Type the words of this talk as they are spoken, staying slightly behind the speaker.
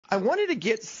I wanted to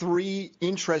get 3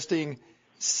 interesting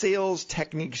sales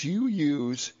techniques you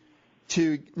use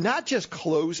to not just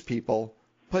close people,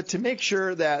 but to make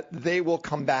sure that they will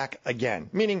come back again.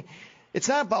 Meaning, it's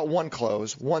not about one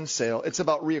close, one sale. It's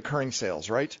about reoccurring sales,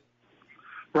 right?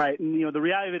 Right. And, the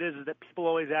reality of it is that people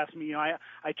always ask me, I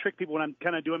trick people when I'm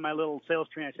kind of doing my little sales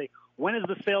training. I say, when is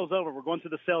the sales over? We're going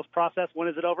through the sales process. When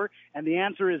is it over? And the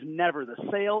answer is never. The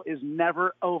sale is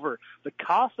never over. The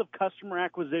cost of customer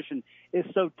acquisition is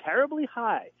so terribly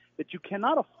high that you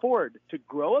cannot afford to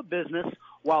grow a business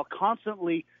while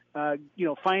constantly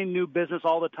finding new business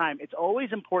all the time. It's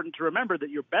always important to remember that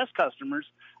your best customers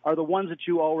are the ones that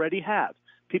you already have.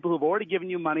 People who've already given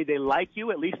you money, they like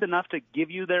you at least enough to give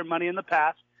you their money in the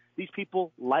past. These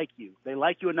people like you. They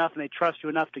like you enough and they trust you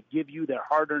enough to give you their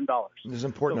hard-earned dollars. This is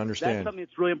important to understand. That's something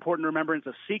that's really important to remember. And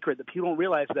it's a secret that people don't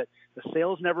realize, that the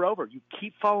sale is never over. You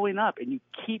keep following up and you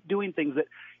keep doing things that,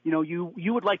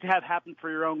 you would like to have happen for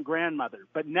your own grandmother,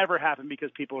 but never happen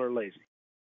because people are lazy.